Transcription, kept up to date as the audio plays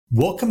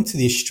Welcome to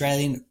the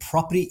Australian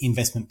Property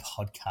Investment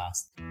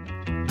Podcast,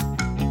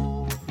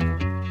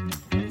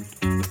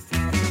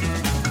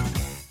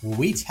 where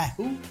we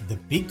tackle the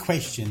big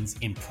questions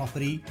in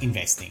property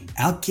investing.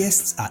 Our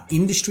guests are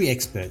industry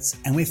experts,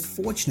 and we're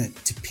fortunate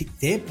to pick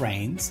their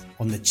brains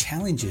on the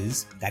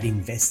challenges that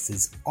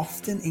investors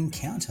often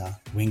encounter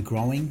when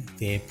growing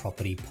their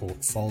property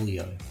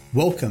portfolio.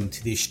 Welcome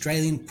to the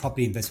Australian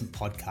Property Investment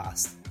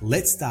Podcast.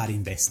 Let's start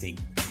investing.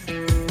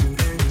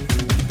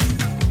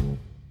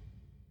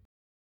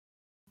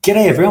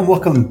 G'day everyone,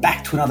 welcome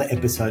back to another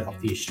episode of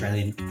the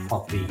Australian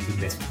Property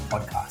Investment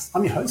Podcast.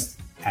 I'm your host,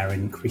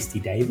 Aaron Christie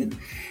David,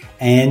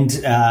 and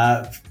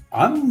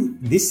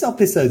this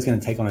episode is going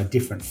to take on a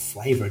different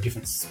flavour, a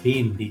different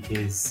spin,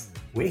 because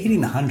we're hitting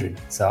the 100.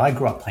 So I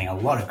grew up playing a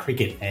lot of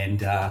cricket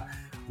and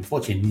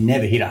unfortunately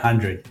never hit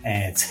 100.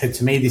 And so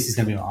to me, this is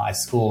going to be my high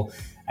score,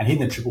 and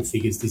hitting the triple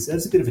figures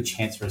deserves a bit of a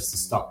chance for us to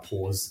stop,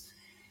 pause,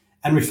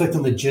 and reflect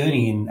on the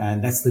journey,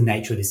 and that's the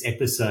nature of this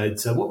episode.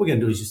 So what we're going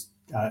to do is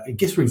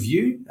just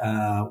review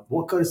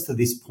what got us to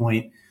this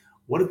point,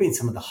 what have been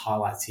some of the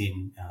highlights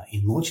in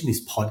launching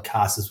this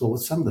podcast as well,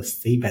 what's some of the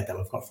feedback that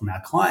we've got from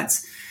our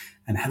clients,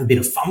 and have a bit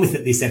of fun with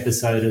it this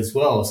episode as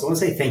well. So I want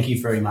to say thank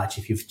you very much.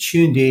 If you've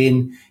tuned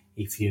in,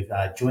 if you've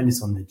joined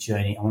us on the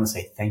journey, I want to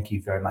say thank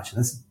you very much. And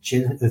that's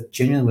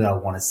genuinely where I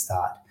want to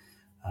start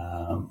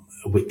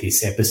with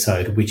this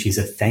episode, which is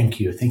a thank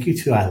you. A thank you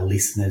to our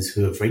listeners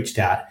who have reached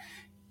out,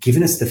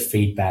 given us the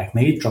feedback,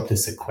 maybe dropped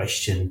us a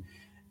question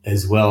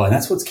as well. And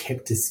that's what's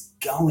kept us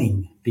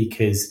going,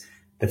 because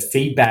the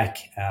feedback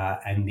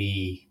and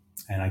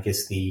I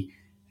guess the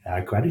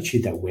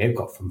gratitude that we've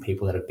got from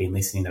people that have been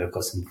listening, that have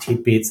got some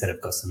tidbits, that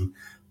have got some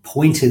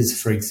pointers,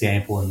 for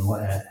example,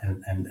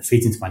 and it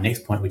feeds into my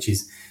next point, which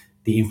is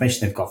the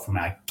information they've got from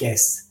our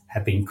guests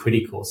have been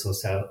critical.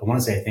 So I want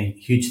to say a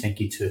huge thank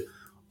you to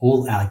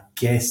all our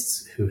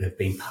guests who have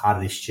been part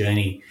of this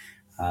journey.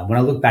 When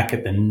I look back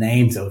at the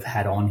names that we've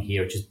had on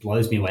here, it just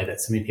blows me away that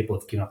so many people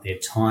have given up their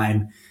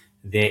time,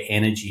 their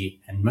energy,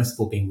 and most of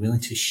all being willing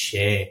to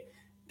share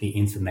the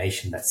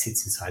information that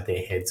sits inside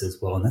their heads as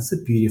well. And that's the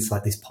beauty of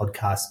like this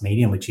podcast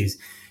medium, which is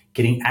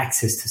getting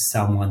access to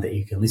someone that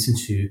you can listen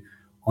to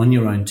on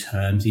your own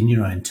terms, in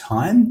your own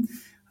time.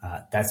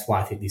 That's why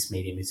I think this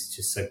medium is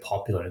just so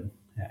popular,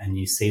 and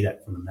you see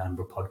that from the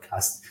number of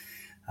podcasts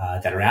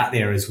that are out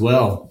there as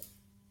well.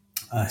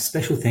 A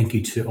special thank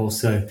you to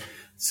also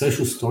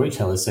social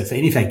storytellers. So for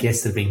any of our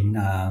guests that have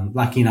been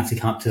lucky enough to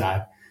come up to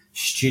our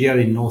studio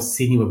in North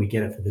Sydney, where we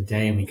get it for the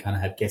day and we kind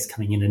of have guests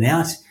coming in and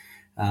out,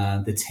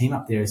 the team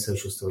up there as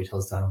social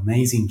storytellers done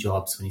amazing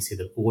jobs. When you see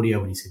the audio,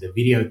 when you see the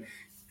video,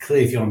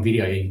 clearly if you're on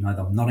video, you know that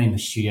I'm not in the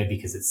studio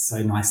because it's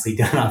so nicely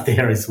done up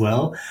there as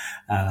well.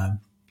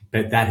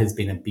 But that has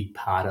been a big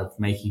part of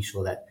making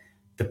sure that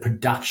the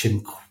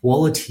production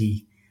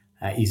quality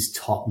is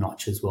top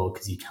notch as well,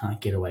 because you can't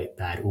get away with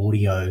bad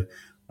audio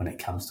when it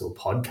comes to a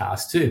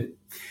podcast too.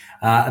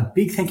 A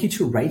big thank you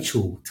to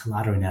Rachel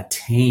Talata and our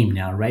team.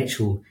 Now,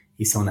 Rachel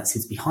is someone that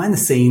sits behind the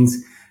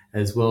scenes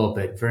as well,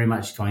 but very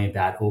much going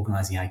about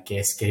organising our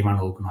guests, getting everyone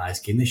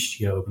organised, getting the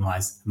studio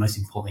organised, and most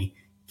importantly,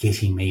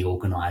 getting me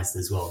organised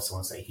as well. So I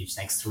want to say a huge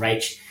thanks to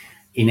Rach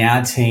in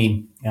our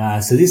team.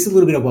 So this is a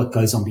little bit of what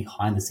goes on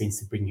behind the scenes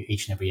to bring you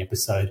each and every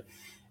episode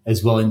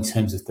as well, in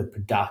terms of the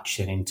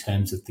production, in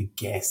terms of the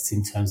guests,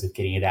 in terms of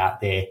getting it out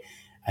there,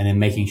 and then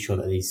making sure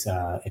that these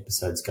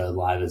episodes go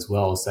live as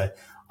well. So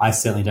I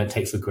certainly don't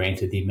take for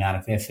granted the amount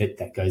of effort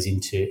that goes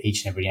into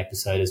each and every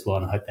episode as well,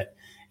 and I hope that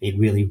it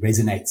really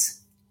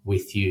resonates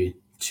with you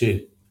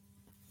too.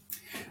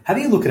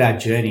 Having a look at our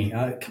journey,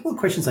 a couple of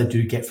questions I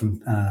do get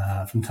from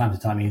time to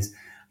time is,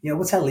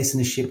 what's our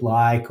listenership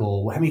like,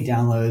 or how many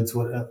downloads?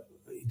 What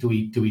do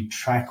we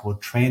track or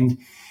trend?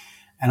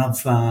 And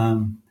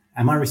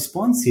my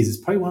response is, it's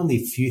probably one of the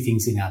few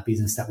things in our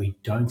business that we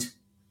don't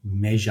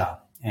measure,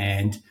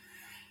 and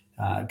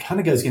kind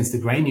of goes against the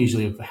grain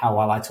usually of how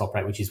I like to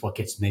operate, which is what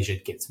gets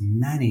measured gets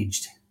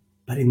managed.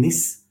 But in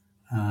this,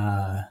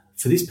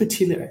 for this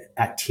particular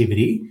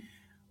activity,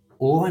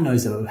 all I know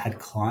is that we've had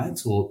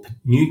clients or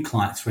new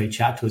clients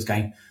reach out to us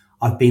going,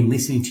 I've been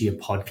listening to your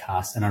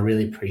podcast and I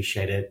really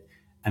appreciate it,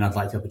 and I'd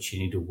like the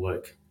opportunity to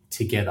work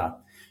together.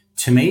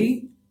 To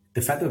me,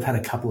 the fact that we've had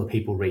a couple of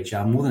people reach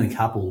out, more than a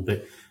couple,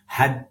 but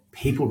had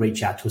people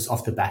reach out to us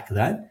off the back of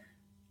that,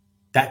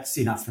 that's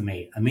enough for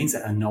me. It means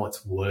that I know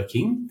it's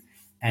working.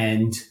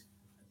 And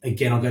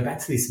again, I'll go back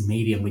to this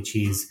medium, which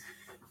is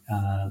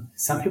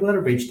some people that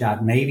have reached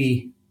out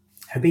maybe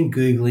have been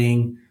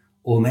Googling,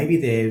 or maybe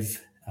they've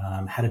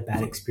had a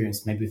bad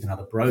experience maybe with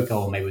another broker,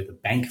 or maybe with a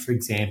bank, for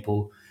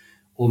example,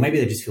 or maybe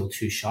they just feel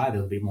too shy.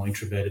 They're a bit more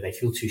introverted. They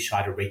feel too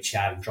shy to reach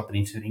out and drop it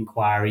into an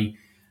inquiry,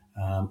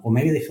 or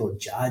maybe they feel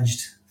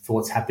judged for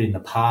what's happened in the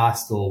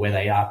past or where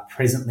they are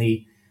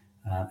presently,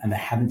 and they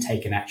haven't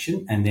taken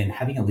action. And then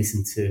having a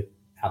listen to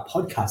our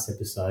podcast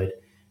episode,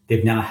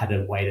 they've now had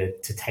a way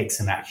to take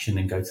some action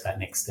and go to that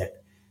next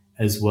step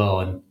as well.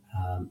 And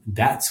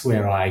that's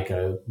where I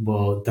go,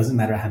 well, it doesn't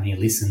matter how many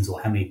listens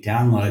or how many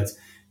downloads.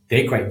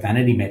 They're great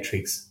vanity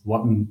metrics.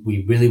 What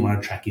we really want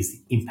to track is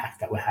the impact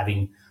that we're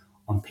having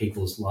on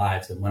people's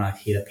lives. And when I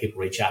hear that people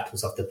reach out to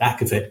us off the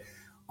back of it,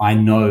 I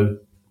know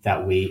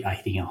that we are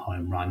hitting a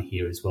home run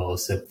here as well.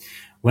 So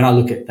when I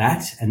look at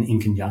that, and in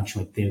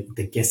conjunction with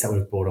the guests that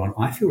we've brought on,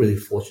 I feel really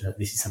fortunate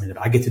this is something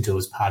that I get to do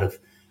as part of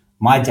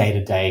my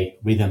day-to-day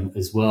rhythm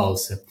as well.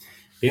 So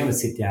being able to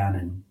sit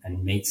down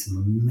and meet some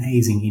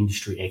amazing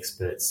industry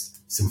experts,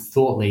 some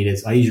thought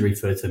leaders. I usually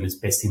refer to them as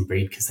best in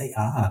breed because they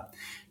are.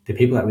 They're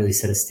people that really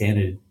set a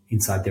standard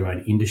inside their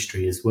own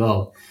industry as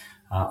well.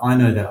 I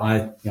know that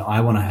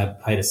I want to have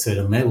played a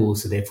certain level,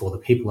 so therefore the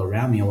people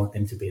around me, I want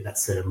them to be at that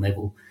certain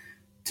level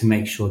to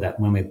make sure that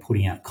when we're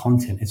putting out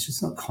content, it's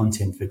just not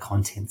content for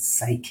content's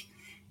sake.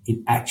 It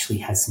actually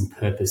has some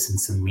purpose and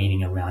some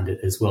meaning around it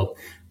as well.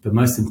 But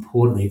most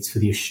importantly, it's for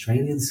the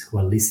Australians who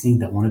are listening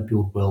that want to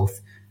build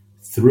wealth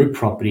through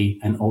property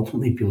and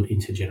ultimately build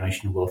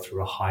intergenerational wealth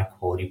through a high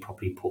quality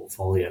property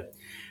portfolio.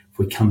 If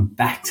we come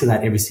back to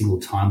that every single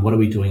time, what are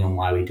we doing and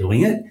why are we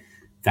doing it?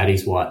 That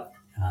is what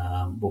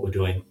we're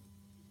doing.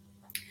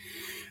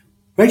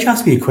 Rach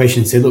asked me a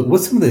question and said, look,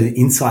 what's some of the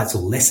insights or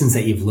lessons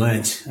that you've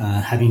learned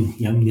having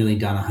nearly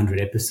done 100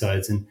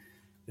 episodes? And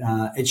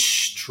it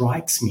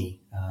strikes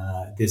me,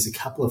 there's a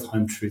couple of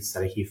home truths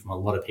that I hear from a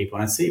lot of people,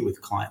 and I see it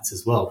with clients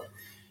as well.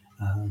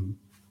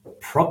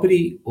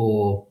 Property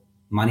or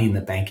money in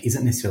the bank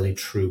isn't necessarily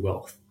true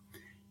wealth.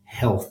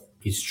 Health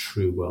is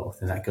true wealth,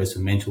 and that goes for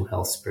mental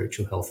health,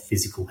 spiritual health,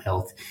 physical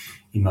health,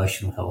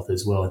 emotional health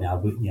as well.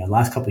 Now,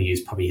 last couple of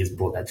years probably has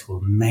brought that to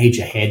a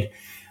major head,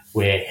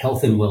 where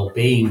health and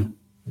well-being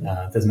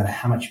doesn't matter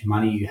how much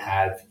money you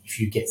have. If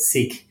you get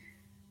sick,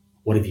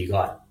 what have you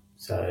got?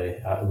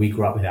 So we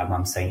grew up with our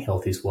mum saying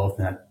health is wealth,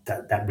 and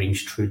that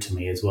rings true to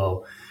me as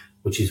well,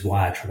 which is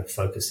why I try to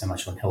focus so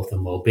much on health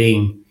and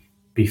well-being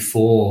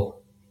before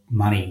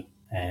money.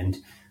 And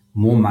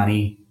more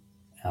money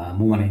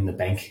in the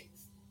bank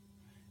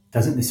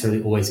doesn't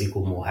necessarily always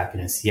equal more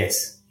happiness.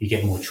 Yes, you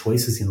get more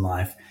choices in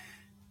life,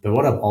 but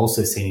what I've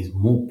also seen is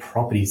more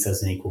properties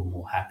doesn't equal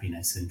more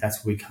happiness. And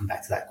that's where we come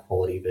back to that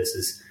quality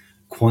versus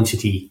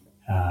quantity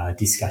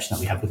discussion that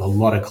we have with a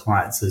lot of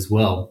clients as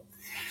well.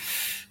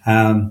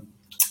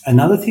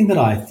 Another thing that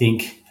I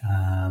think,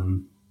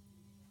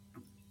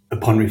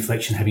 upon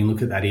reflection, having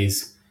looked at that,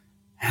 is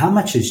how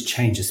much has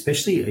changed,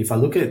 especially if I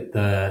look at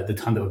the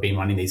time that we've been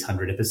running these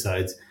 100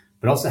 episodes,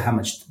 but also how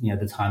much,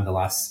 the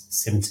last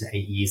 7 to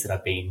 8 years that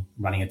I've been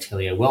running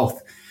Atelier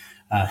Wealth,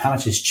 how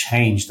much has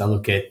changed. I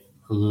look at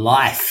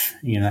life,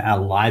 our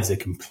lives are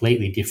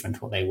completely different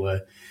to what they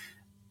were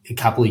a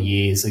couple of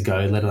years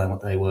ago, let alone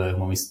what they were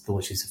when we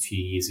launched this a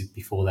few years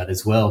before that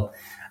as well.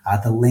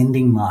 The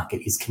lending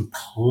market is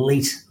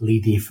completely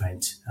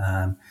different.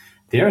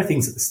 There are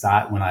things at the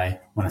start when I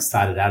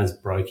started out as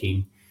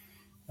broking,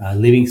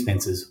 living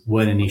expenses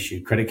weren't an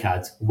issue, credit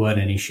cards weren't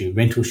an issue,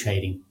 rental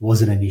shading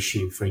wasn't an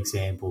issue, for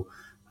example,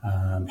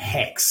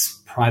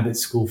 HECS, private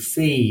school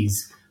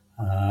fees,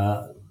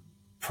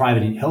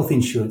 private health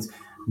insurance.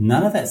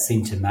 None of that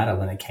seemed to matter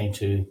when it came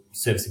to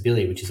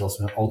serviceability, which is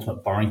also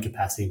ultimate borrowing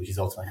capacity, which is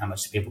ultimately how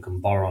much people can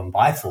borrow and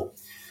buy for.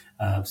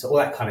 So all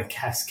that kind of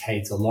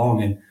cascades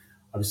along. And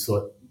I just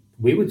thought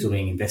we were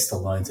doing investor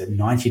loans at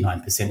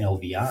 99%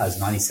 LVRs,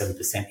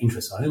 97%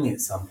 interest only at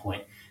some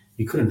point.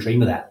 You couldn't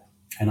dream of that.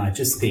 And I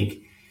just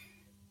think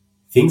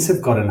things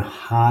have gotten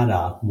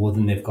harder more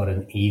than they've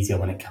gotten easier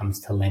when it comes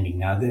to lending.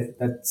 Now,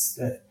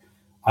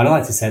 I don't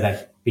like to say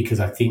that because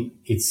I think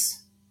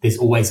there's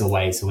always a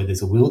way. So where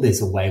there's a will,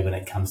 there's a way when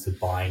it comes to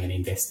buying and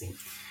investing.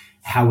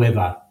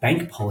 However,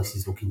 bank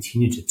policies will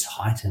continue to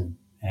tighten,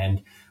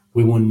 and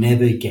we will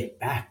never get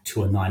back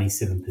to a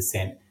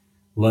 97%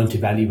 loan to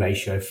value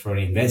ratio for an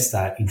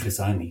investor interest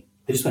only.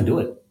 They just won't do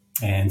it.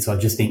 And so I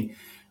just think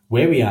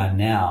where we are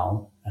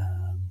now,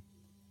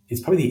 it's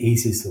probably the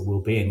easiest it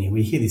will be. And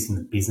we hear this in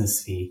the business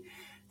sphere.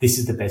 This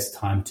is the best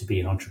time to be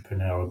an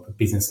entrepreneur or a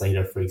business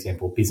leader, for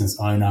example, business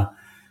owner.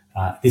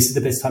 This is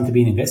the best time to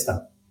be an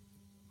investor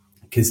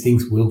because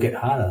things will get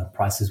harder.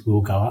 Prices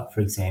will go up,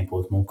 for example,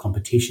 with more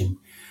competition.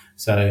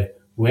 So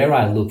where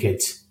I look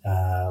at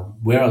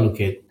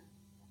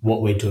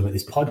what we're doing with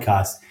this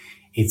podcast,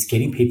 it's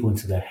getting people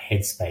into their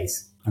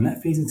headspace. And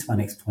that feeds into my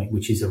next point,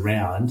 which is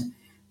around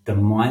the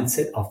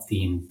mindset of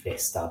the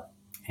investor.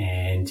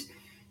 And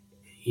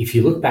if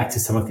you look back to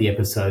some of the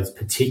episodes,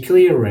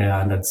 particularly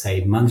around, I'd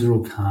say,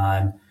 Manzarul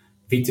Khan,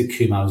 Victor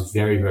Kumar was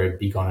very, very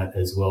big on it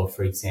as well.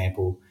 For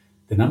example,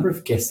 the number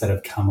of guests that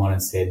have come on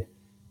and said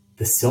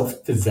the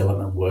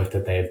self-development work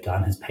that they have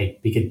done has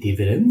paid bigger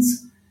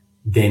dividends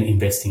than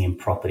investing in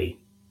property.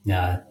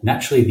 Now,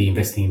 naturally, the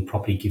investing in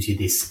property gives you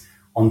this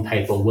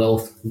on-paper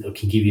wealth. It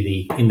can give you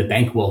the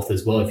in-the-bank wealth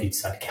as well if you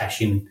decide to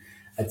cash in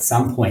at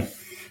some point.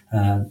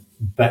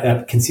 But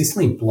that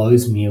consistently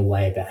blows me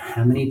away about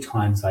how many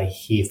times I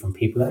hear from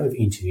people that I've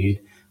interviewed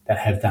that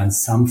have done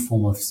some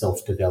form of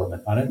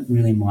self-development. I don't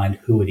really mind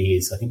who it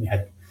is. I think we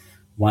had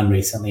one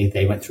recently.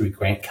 They went through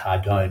Grant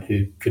Cardone,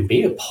 who can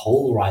be a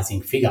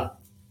polarizing figure,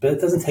 but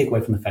it doesn't take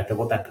away from the fact that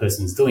what that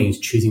person's doing is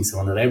choosing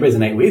someone that they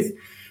resonate with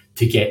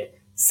to get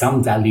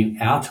some value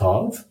out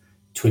of,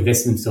 to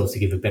invest in themselves to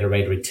give a better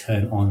rate of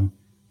return on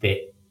their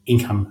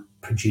income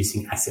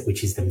producing asset,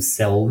 which is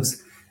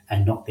themselves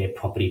and not their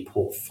property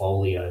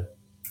portfolio.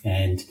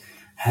 And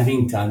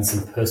having done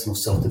some personal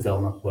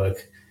self-development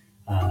work,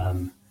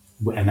 and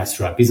that's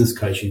through our business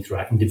coaching, through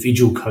our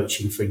individual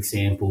coaching, for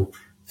example,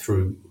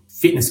 through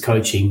fitness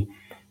coaching,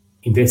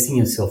 investing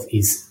in yourself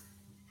is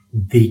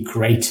the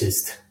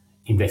greatest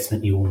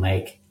investment you will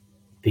make.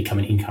 Become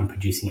an income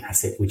producing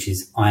asset, which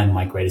is I am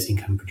my greatest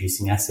income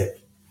producing asset,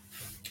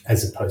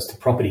 as opposed to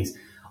properties.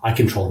 I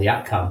control the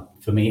outcome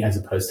for me as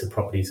opposed to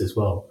properties as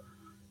well.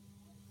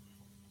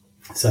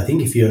 So I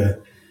think if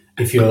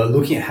you're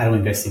looking at how to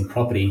invest in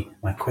property,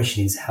 my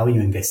question is, how are you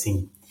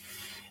investing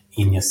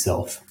in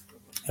yourself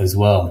as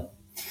well?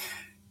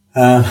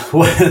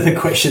 One of the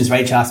questions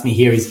Rach asked me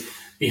here is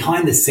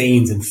behind the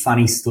scenes and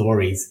funny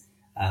stories.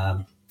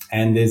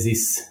 And there's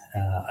this,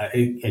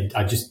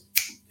 I just,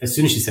 as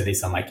soon as she said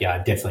this, I'm like, yeah, I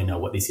definitely know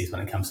what this is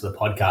when it comes to the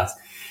podcast.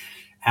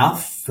 Our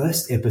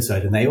first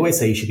episode, and they always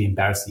say you should be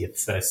embarrassed at your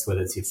first,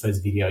 whether it's your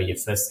first video, your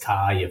first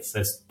car, your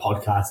first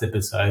podcast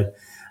episode,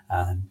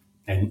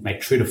 and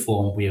make true to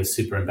form, we were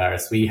super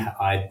embarrassed.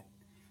 I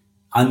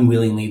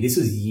unwillingly, this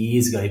was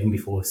years ago, even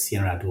before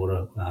Sienna, our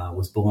daughter,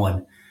 was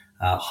born,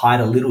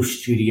 hired a little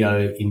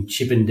studio in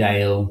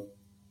Chippendale.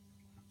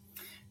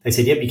 They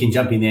said, yep, you can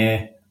jump in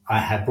there. I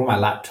had brought my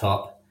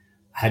laptop.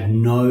 I had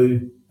no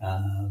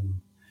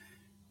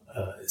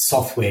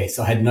software,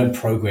 so I had no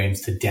programs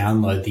to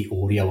download the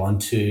audio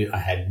onto. I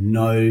had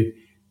no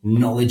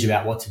knowledge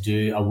about what to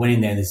do. I went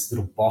in there, this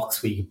little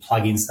box where you could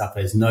plug in stuff.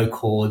 There's no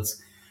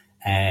cords.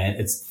 And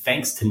it's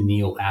thanks to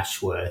Neil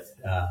Ashworth,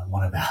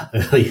 one of our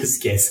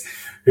earliest guests,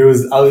 who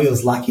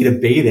was lucky to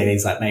be there.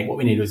 He's like, mate, what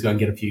we need to do is go and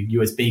get a few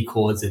USB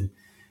cords and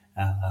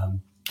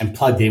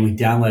plugged in. We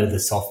downloaded the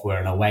software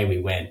and away we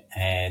went.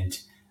 And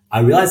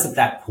I realized at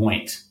that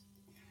point,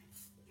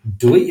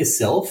 do it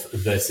yourself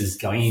versus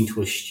going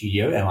into a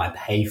studio, and I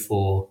pay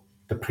for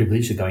the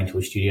privilege of going to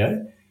a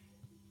studio.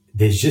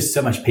 There's just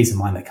so much peace of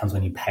mind that comes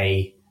when you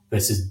pay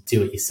versus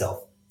do it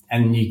yourself.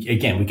 And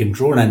again, we can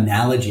draw an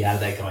analogy out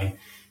of that going,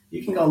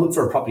 you can go and look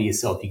for a property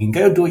yourself. You can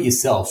go do it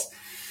yourself.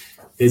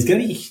 There's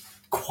going to be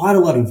quite a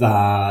lot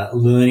of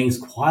learnings,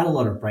 quite a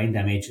lot of brain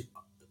damage.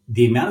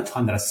 The amount of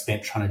time that I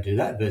spent trying to do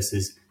that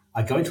versus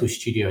I go into a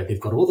studio, they've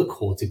got all the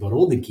cords, they've got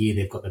all the gear,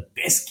 they've got the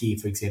best gear,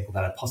 for example,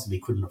 that I possibly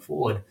couldn't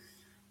afford.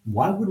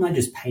 Why wouldn't I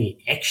just pay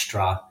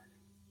extra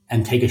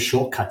and take a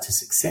shortcut to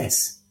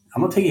success?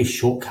 I'm not taking a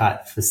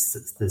shortcut for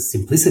the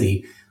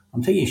simplicity.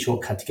 I'm taking a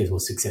shortcut to get to a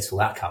successful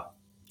outcome.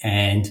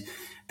 And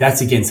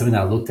that's, again, something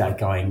that I looked at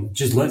going,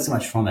 just learned so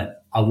much from it.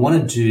 I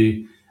want to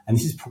do, and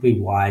this is probably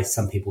why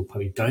some people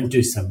probably don't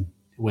do some,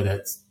 whether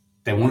it's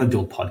they want to do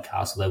a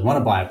podcast or they want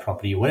to buy a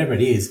property or whatever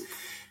it is.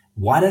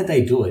 Why don't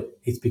they do it?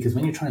 It's because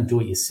when you're trying to do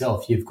it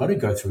yourself, you've got to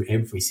go through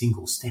every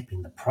single step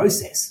in the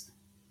process.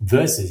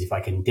 Versus if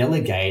I can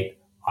delegate,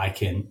 I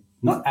can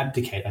not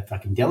abdicate. If I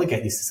can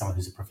delegate this to someone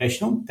who's a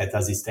professional that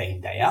does this day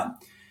in, day out,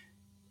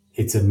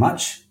 it's a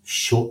much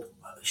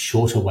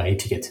shorter way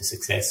to get to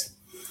success.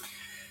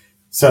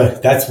 So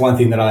that's one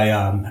thing that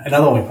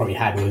another one we probably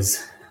had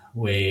was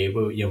we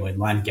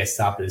lined guests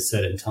up at a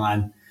certain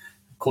time,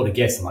 called a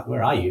guest. I'm like,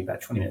 where are you?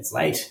 About 20 minutes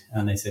late.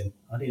 And they said,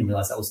 I didn't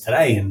realize that was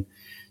today, and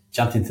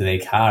jumped into their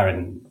car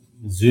and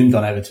zoomed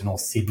on over to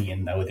North Sydney,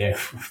 and they were there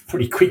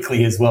pretty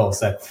quickly as well.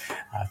 So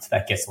to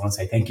that guest, I want to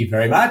say thank you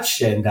very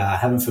much, and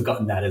haven't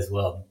forgotten that as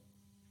well.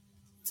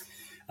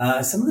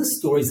 Some of the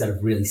stories that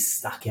have really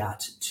stuck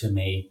out to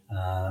me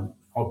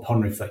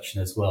upon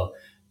reflection as well,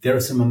 there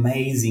are some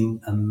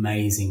amazing,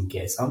 amazing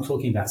guests. I'm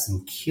talking about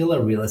some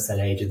killer real estate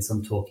agents.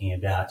 I'm talking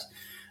about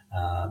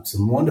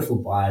some wonderful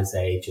buyers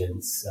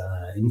agents,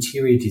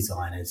 interior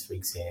designers, for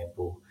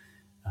example,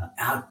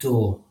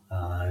 outdoor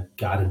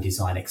garden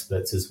design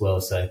experts as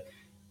well. So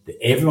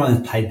everyone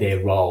has played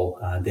their role.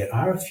 There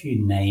are a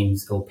few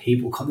names or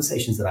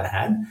conversations that I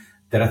had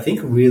that I think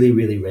really,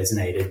 really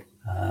resonated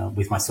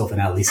with myself and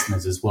our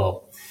listeners as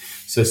well.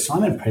 So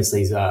Simon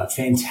Presley is a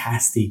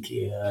fantastic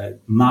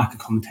market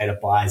commentator,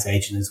 buyer's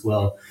agent as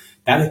well.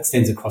 That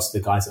extends across the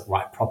guys at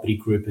Right Property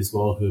Group as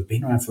well, who have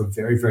been around for a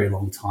very, very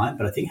long time,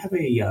 but I think have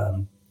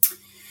a,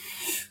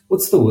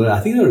 what's the word? I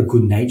think they're a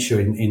good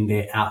nature in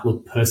their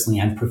outlook personally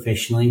and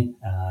professionally.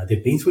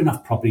 They've been through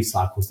enough property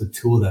cycles, the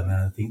two of them, and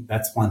I think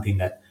that's one thing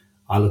that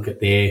I look at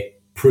their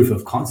proof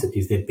of concept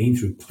is they've been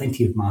through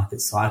plenty of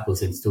market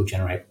cycles and still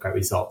generate great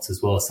results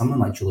as well. Someone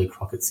like Julie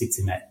Crockett sits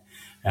in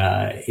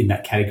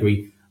that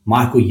category.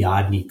 Michael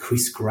Yardney,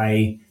 Chris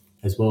Gray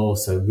as well,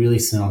 so really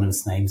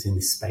synonymous names in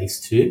this space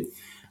too.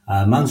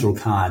 Manzoor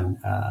Khan,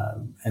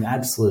 an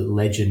absolute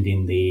legend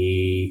in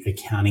the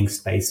accounting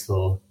space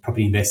for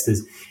property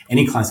investors.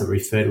 Any clients that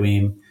refer to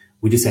him,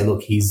 we just say,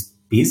 look, he's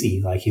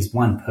busy. Like, he's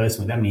one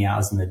person with that many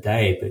hours in the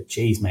day, but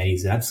geez, mate,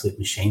 he's an absolute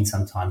machine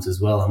sometimes as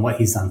well. And what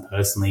he's done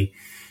personally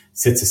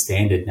sets a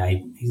standard. Now,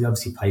 he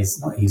obviously plays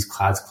not his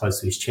cards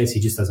close to his chest. He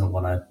just doesn't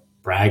want to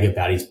brag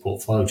about his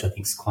portfolio, which I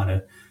think is kind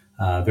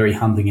of very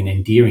humbling and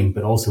endearing.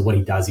 But also what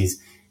he does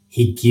is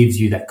he gives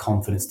you that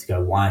confidence to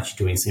go, why aren't you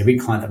doing this? Every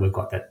client that we've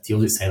got that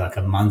deals with, say, like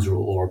a Munzer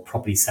or a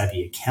property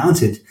savvy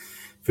accountant,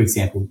 for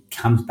example,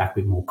 comes back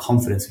with more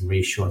confidence and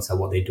reassurance that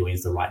what they're doing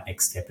is the right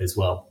next step as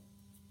well.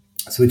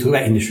 So we talk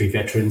about industry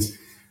veterans.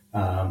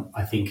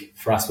 I think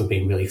for us, we've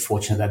been really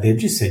fortunate that they've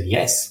just said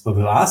yes. But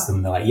we've asked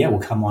them, they're like, yeah, we'll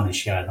come on and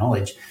share our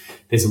knowledge.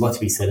 There's a lot to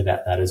be said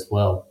about that as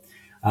well.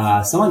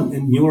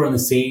 Someone newer on the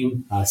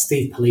scene,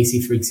 Steve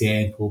Polisi, for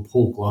example,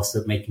 Paul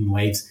Glossop, making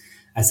waves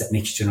as that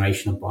next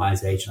generation of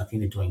buyer's agent. I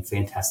think they're doing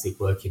fantastic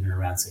work in and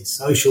around, say,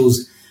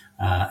 socials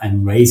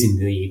and raising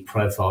the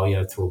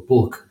profile, through a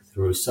book,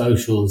 through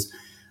socials,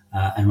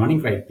 and running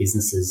great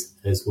businesses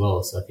as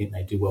well. So I think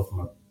they do well from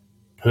a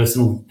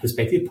personal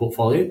perspective,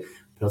 portfolio,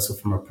 but also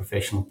from a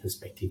professional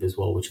perspective as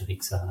well, which I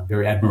think is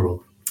very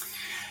admirable.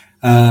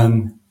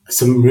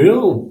 Some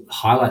real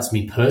highlights for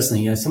me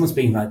personally, someone's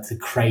being like the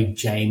Craig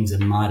James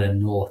and Martin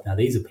North. Now,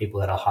 these are people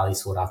that are highly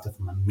sought after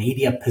from a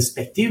media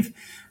perspective.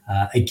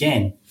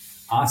 Again,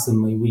 ask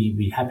them, we'd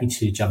be happy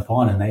to jump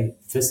on, and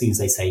first thing is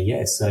they say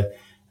yes. So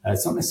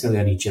it's not necessarily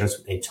only generous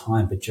with their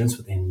time, but generous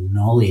with their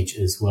knowledge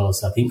as well.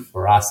 So I think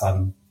for us,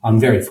 I'm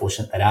very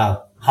fortunate that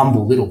our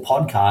humble little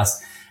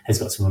podcast has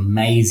got some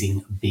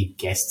amazing big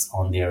guests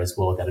on there as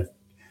well that have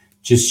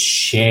just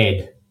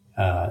shared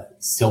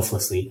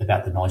selflessly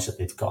about the knowledge that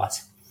they've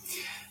got.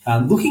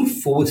 Looking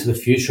forward to the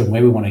future and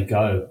where we want to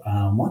go,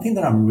 one thing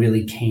that I'm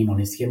really keen on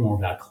is to get more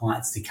of our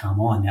clients to come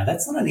on. Now,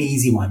 that's not an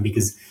easy one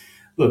because,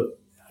 look,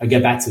 I go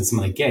back to some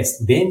of the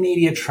guests. They're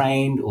media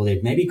trained, or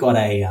they've maybe got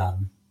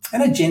an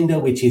agenda,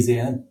 which is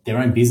their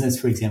own business,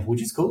 for example,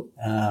 which is cool.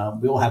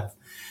 We all have,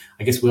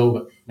 I guess, we all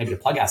got maybe to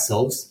plug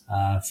ourselves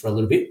for a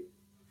little bit.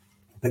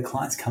 But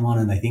clients come on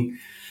and they think,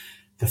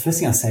 the first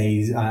thing I say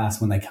is, I ask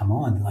when they come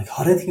on, they're like,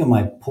 I don't think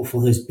my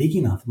portfolio is big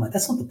enough. I'm like,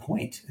 that's not the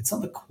point. It's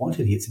not the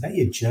quantity. It's about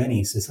your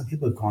journey. So some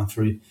people have gone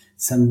through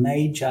some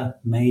major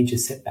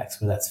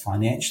setbacks, whether that's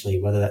financially,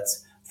 whether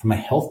that's from a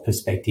health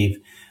perspective,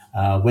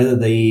 whether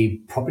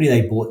the property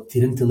they bought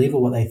didn't deliver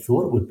what they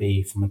thought it would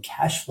be from a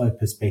cash flow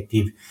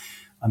perspective.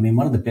 I mean,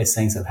 one of the best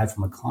things I've had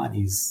from a client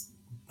is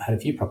I had a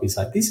few properties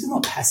like, this is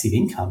not passive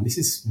income. This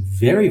is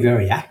very,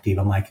 very active.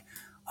 I'm like,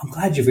 I'm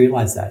glad you've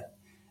realized that.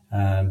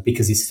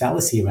 Because this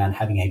fallacy around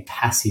having a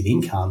passive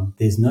income,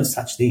 there's no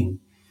such thing.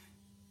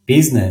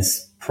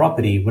 Business,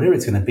 property, whatever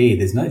it's going to be,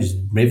 there's no just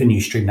revenue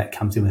stream that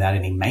comes in without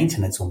any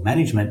maintenance or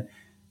management.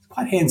 It's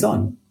quite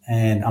hands-on.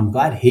 And I'm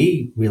glad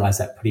he realized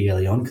that pretty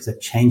early on because it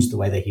changed the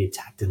way that he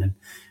attacked it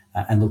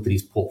and looked at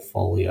his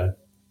portfolio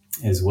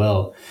as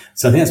well.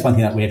 So I think that's one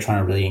thing that we're trying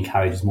to really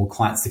encourage is more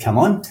clients to come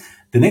on.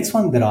 The next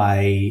one that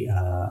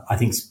I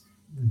think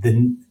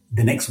the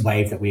next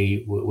wave that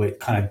we're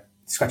kind of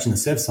scratching the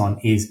surface on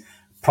is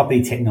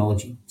property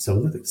technology. So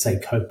look at, say,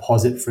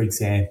 Coposit, for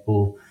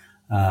example,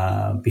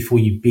 before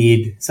you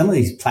bid, some of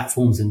these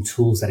platforms and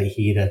tools that are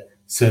here to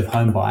serve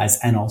home buyers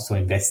and also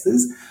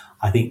investors.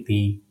 I think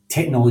the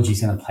technology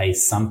is going to play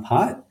some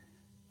part,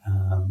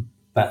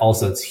 but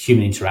also it's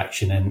human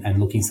interaction and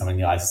looking someone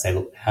in the eyes and say,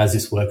 look, how does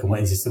this work and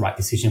is this the right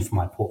decision for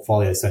my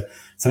portfolio? So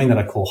something that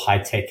I call high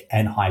tech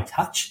and high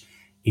touch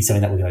is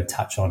something that we're going to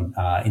touch on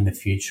in the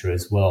future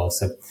as well.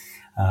 So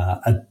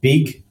I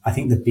think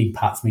the big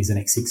part for me is the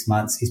next 6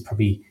 months is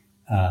probably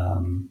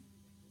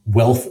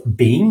wealth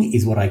being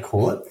is what I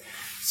call it.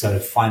 So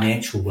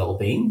financial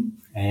well-being.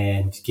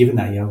 And given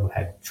that, we've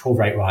had 12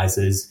 rate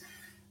rises,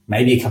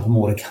 maybe a couple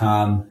more to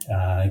come,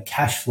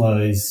 cash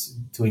flows,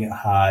 doing it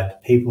hard,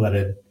 people that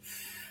are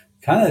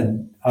kind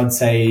of, I'd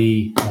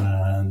say,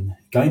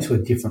 going to a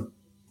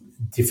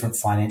different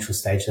financial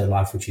stage of their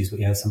life, which is,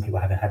 some people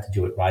haven't had to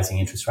do with rising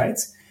interest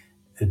rates.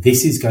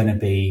 This is going to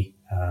be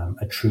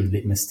a true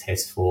litmus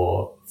test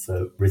for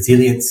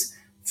resilience,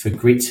 for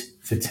grit,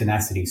 for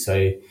tenacity.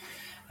 So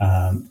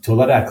to a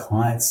lot of our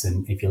clients,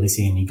 and if you're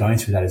listening and you're going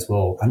through that as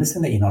well,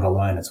 understand that you're not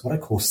alone. It's what I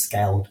call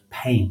scaled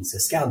pain. So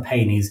scaled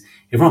pain is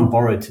everyone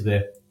borrowed to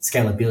the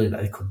scalability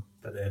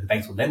that the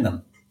banks will lend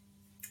them.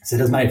 So it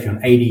doesn't matter if you're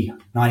on 80,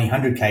 90,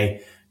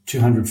 100K,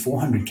 200,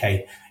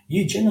 400K,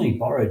 you generally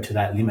borrowed to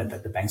that limit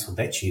that the banks will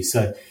let you.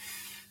 So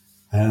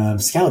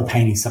scaled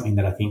pain is something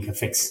that I think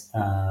affects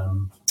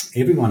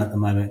everyone at the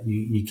moment.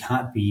 You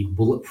can't be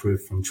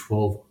bulletproof from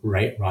 12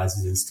 rate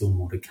rises and still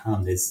more to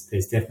come. There's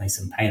definitely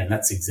some pain, and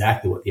that's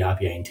exactly what the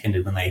RBA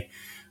intended when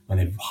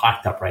they've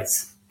hiked up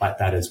rates like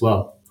that as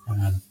well.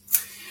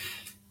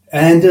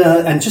 And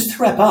just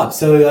to wrap up,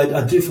 so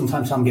I do from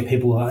time to time get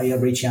people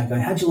reaching out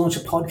going, how did you launch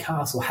a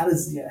podcast? Or how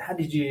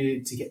did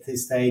you to get to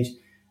this stage?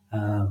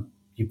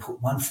 You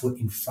put one foot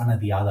in front of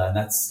the other. And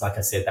that's, like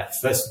I said, that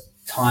first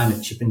time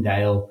at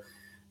Chippendale,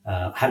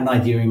 had an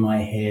idea in my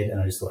head and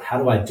I just thought, how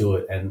do I do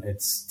it? And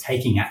it's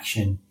taking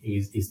action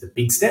is the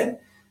big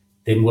step,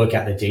 then work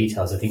out the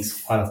details. I think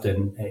quite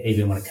often,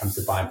 even when it comes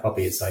to buying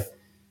property, it's like,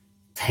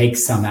 take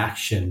some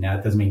action. Now,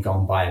 it doesn't mean go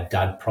and buy a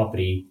dud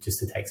property just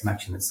to take some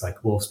action. It's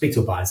like, well, speak to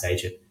a buyer's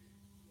agent,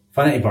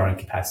 find out your borrowing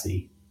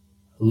capacity,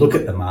 look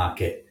at the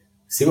market,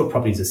 see what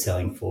properties are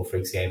selling for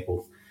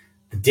example.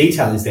 The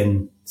detail is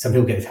then, some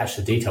people get attached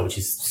to the detail, which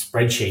is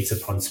spreadsheets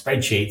upon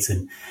spreadsheets.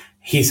 And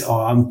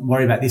I'm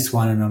worried about this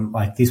one. And I'm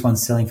like, this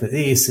one's selling for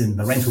this and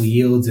the rental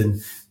yields and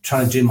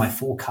trying to do my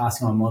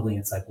forecasting, my modeling.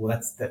 It's like, well,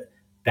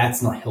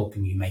 that's not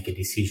helping you make a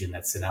decision.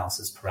 That's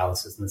analysis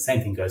paralysis. And the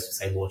same thing goes for,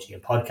 say, launching a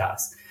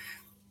podcast.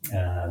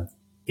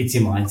 It's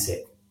your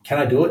mindset. Can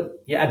I do it?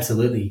 Yeah,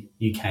 absolutely,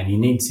 you can. You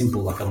need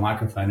simple, like a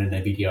microphone and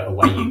a video,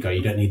 away you go.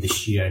 You don't need the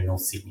studio in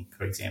North Sydney,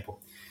 for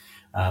example.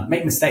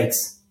 Make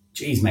mistakes.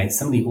 Geez, mate,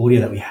 some of the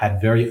audio that we had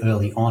very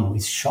early on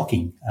was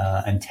shocking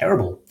and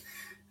terrible.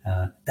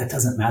 That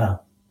doesn't matter.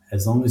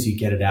 As long as you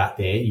get it out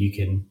there, you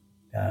can,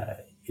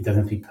 it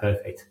doesn't have to be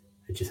perfect.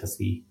 It just has to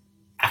be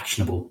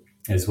actionable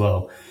as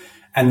well.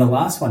 And the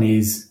last one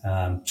is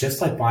just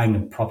like buying a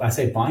property. I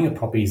say buying a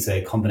property is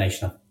a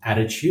combination of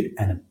attitude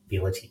and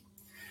ability.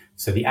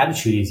 So the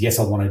attitude is, yes,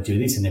 I want to do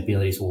this, and the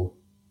ability is, well,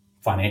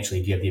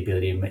 financially, do you have the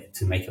ability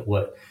to make it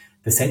work?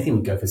 The same thing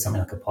would go for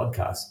something like a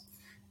podcast.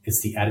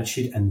 It's the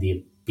attitude and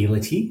the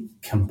ability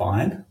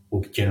combined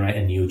will generate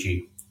and yield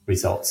you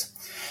results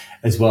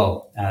as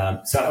well.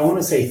 So I want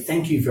to say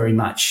thank you very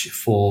much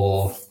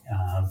for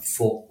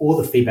all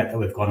the feedback that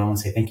we've got. I want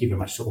to say thank you very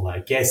much to all our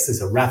guests as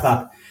a wrap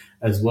up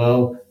as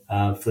well,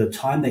 for the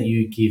time that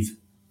you give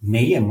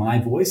me and my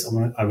voice.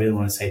 I really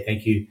want to say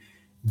thank you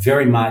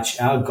very much.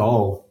 Our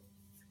goal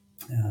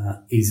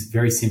is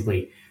very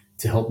simply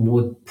to help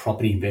more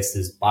property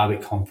investors buy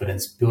with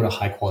confidence, build a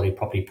high quality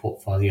property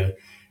portfolio,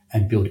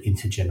 and build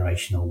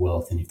intergenerational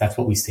wealth. And if that's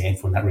what we stand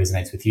for and that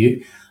resonates with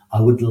you, I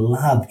would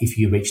love if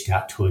you reached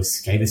out to us,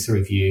 gave us a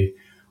review,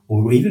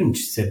 or even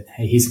just said,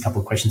 hey, here's a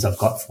couple of questions I've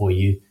got for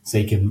you so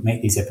you can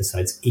make these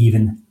episodes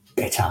even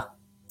better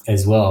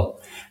as well.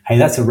 Hey,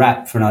 that's a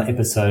wrap for another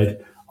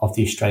episode of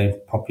the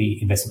Australian Property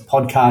Investment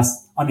Podcast.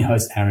 I'm your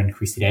host, Aaron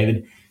Christie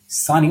David,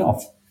 signing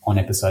off on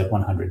episode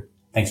 100.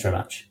 Thanks very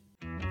much.